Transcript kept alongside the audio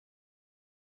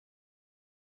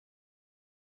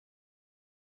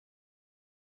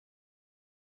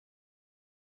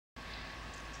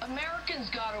Americans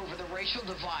got over the racial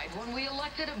divide when we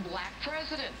elected a black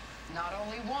president, not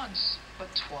only once,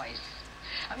 but twice.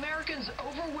 Americans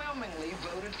overwhelmingly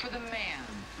voted for the man,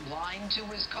 blind to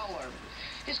his color.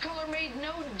 His color made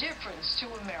no difference to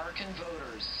American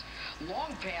voters.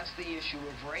 Long past the issue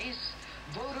of race,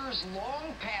 voters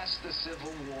long past the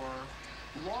Civil War,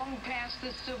 long past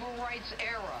the Civil Rights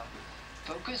era,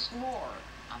 focused more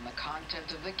on the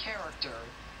content of the character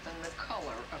than the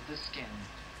color of the skin.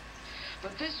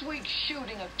 But this week's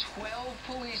shooting of 12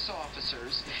 police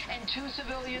officers and 2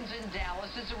 civilians in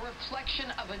Dallas is a reflection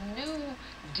of a new,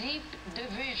 deep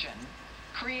division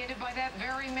created by that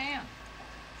very man.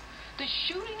 The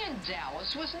shooting in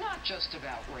Dallas was not just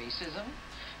about racism.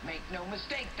 Make no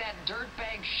mistake, that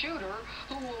dirtbag shooter,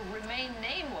 who will remain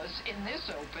nameless in this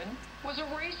open, was a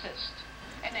racist.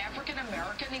 An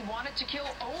African-American, he wanted to kill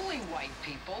only white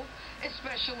people,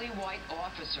 especially white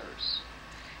officers.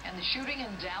 And the shooting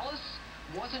in Dallas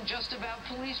wasn't just about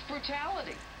police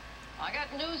brutality. I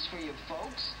got news for you,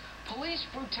 folks. Police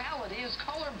brutality is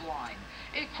colorblind.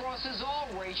 It crosses all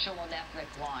racial and ethnic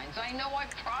lines. I know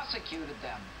I've prosecuted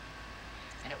them.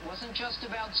 And it wasn't just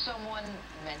about someone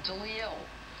mentally ill.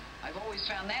 I've always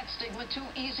found that stigma too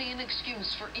easy an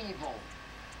excuse for evil.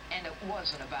 And it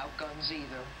wasn't about guns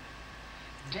either.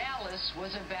 Dallas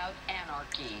was about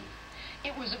anarchy.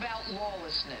 It was about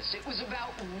lawlessness. It was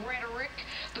about rhetoric,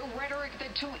 the rhetoric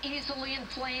that too easily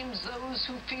inflames those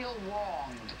who feel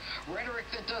wronged. Rhetoric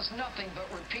that does nothing but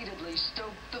repeatedly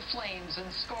stoke the flames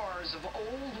and scars of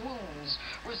old wounds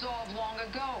resolved long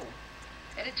ago.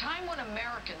 At a time when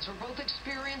Americans were both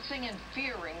experiencing and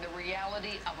fearing the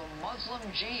reality of a Muslim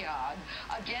jihad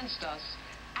against us,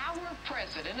 our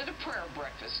president, at a prayer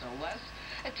breakfast no less,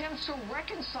 attempts to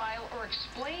reconcile or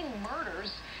explain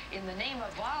murders in the name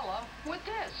of Allah with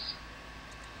this.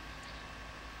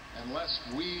 Unless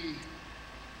we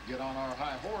get on our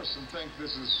high horse and think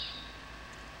this is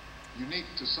unique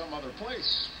to some other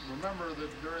place, remember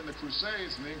that during the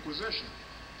Crusades and the Inquisition,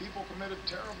 people committed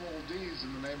terrible deeds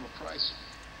in the name of Christ.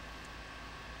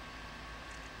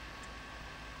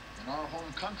 In our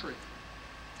home country,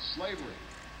 slavery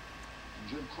and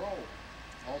Jim Crow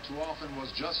all too often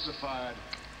was justified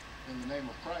in the name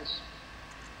of Christ.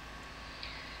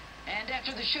 And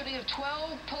after the shooting of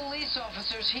 12 police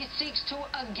officers, he seeks to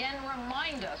again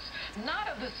remind us not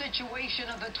of the situation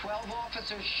of the 12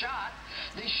 officers shot,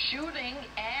 the shooting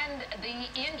and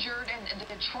the injured and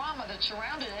the trauma that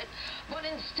surrounded it, but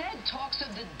instead talks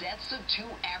of the deaths of 2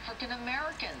 African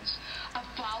Americans. A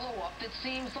follow-up that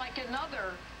seems like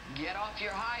another get off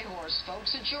your high horse,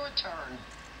 folks, it's your turn.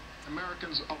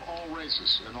 Americans of all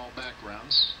races and all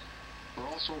backgrounds are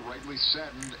also rightly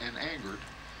saddened and angered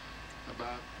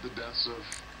about the deaths of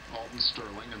Alton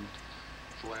Sterling and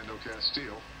Philando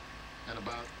Castile, and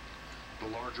about the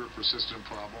larger persistent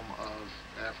problem of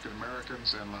African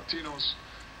Americans and Latinos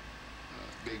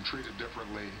being treated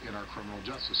differently in our criminal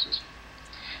justice system.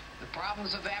 The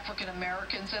problems of African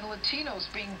Americans and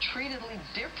Latinos being treated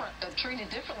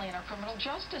differently in our criminal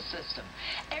justice system.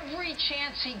 Every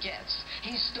chance he gets,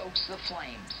 he stokes the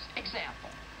flames. Example,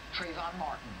 Trayvon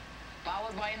Martin,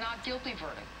 followed by a not guilty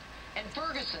verdict. And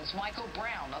Ferguson's Michael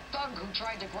Brown, a thug who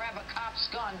tried to grab a cop's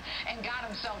gun and got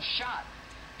himself shot.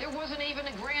 There wasn't even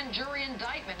a grand jury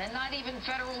indictment and not even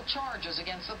federal charges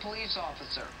against the police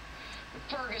officer.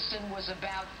 Ferguson was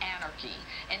about anarchy,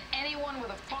 and anyone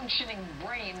with a functioning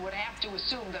brain would have to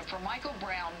assume that for Michael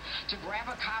Brown to grab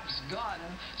a cop's gun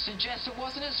suggests it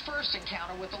wasn't his first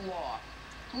encounter with the law.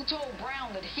 Who told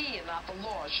Brown that he and not the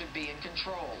law should be in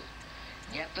control?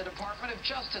 Yet the Department of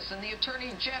Justice and the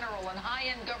Attorney General and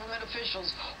high-end government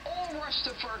officials all rushed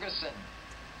to Ferguson,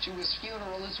 to his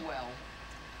funeral as well.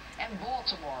 And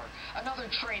Baltimore, another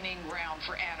training ground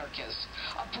for anarchists,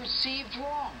 a perceived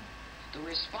wrong. The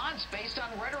response based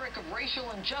on rhetoric of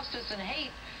racial injustice and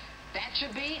hate, that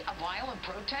should be a violent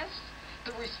protest?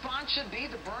 The response should be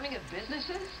the burning of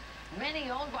businesses, many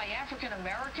owned by African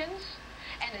Americans?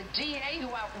 And a DA who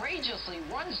outrageously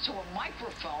runs to a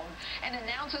microphone and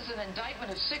announces an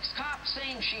indictment of 6 cops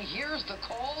saying she hears the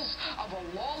calls of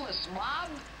a lawless mob?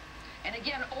 And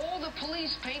again, all the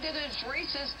police painted as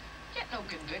racist, yet no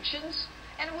convictions.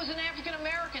 And it was an African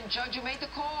American judge who made the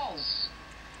calls.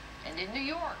 And in New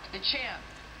York, the chant,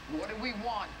 what do we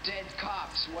want, dead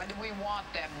cops? When do we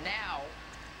want them? Now.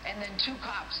 And then 2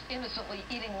 cops innocently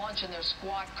eating lunch in their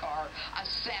squad car,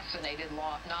 assassinated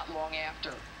not long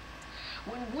after.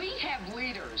 When we have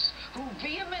leaders who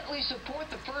vehemently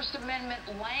support the First Amendment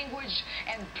language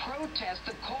and protest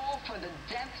the call for the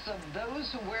deaths of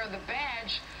those who wear the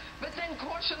badge, but then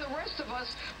caution the rest of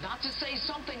us not to say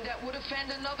something that would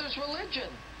offend another's religion,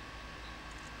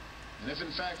 And if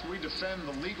in fact we defend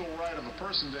the legal right of a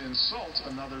person to insult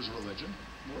another's religion,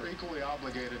 we're equally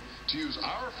obligated to use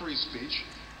our free speech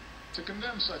to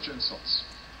condemn such insults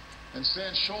and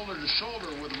stand shoulder to shoulder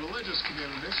with religious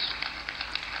communities,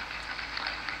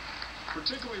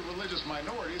 particularly religious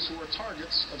minorities who are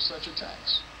targets of such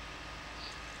attacks.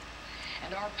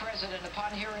 And our president,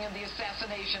 upon hearing of the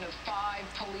assassination of 5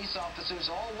 police officers,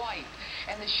 all white,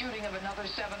 and the shooting of another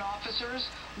 7 officers,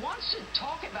 wants to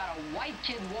talk about a white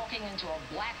kid walking into a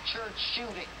black church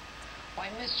shooting. Why,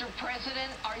 Mr.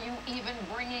 President, are you even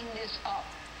bringing this up?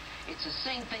 It's the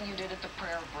same thing you did at the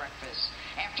prayer breakfast.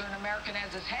 After an American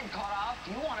has his head cut off,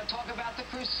 you want to talk about the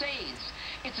Crusades.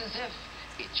 It's as if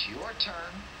it's your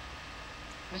turn.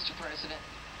 Mr. President,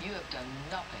 you have done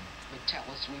nothing but tell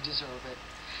us we deserve it.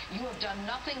 You have done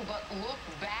nothing but look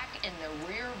back in the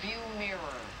rearview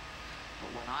mirror.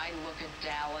 But when I look at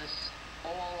Dallas,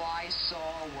 all I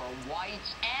saw were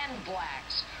whites and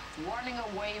blacks running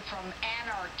away from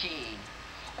anarchy.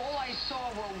 All I saw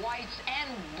were whites and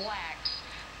blacks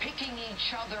picking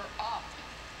each other up.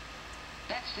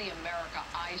 That's the America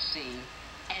I see,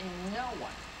 and no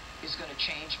one is going to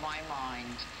change my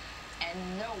mind. And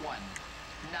no one,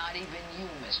 not even you,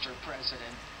 Mr.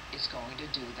 President, is going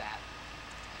to do that.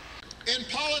 In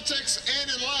politics and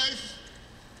in life,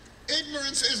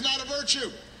 ignorance is not a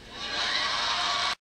virtue.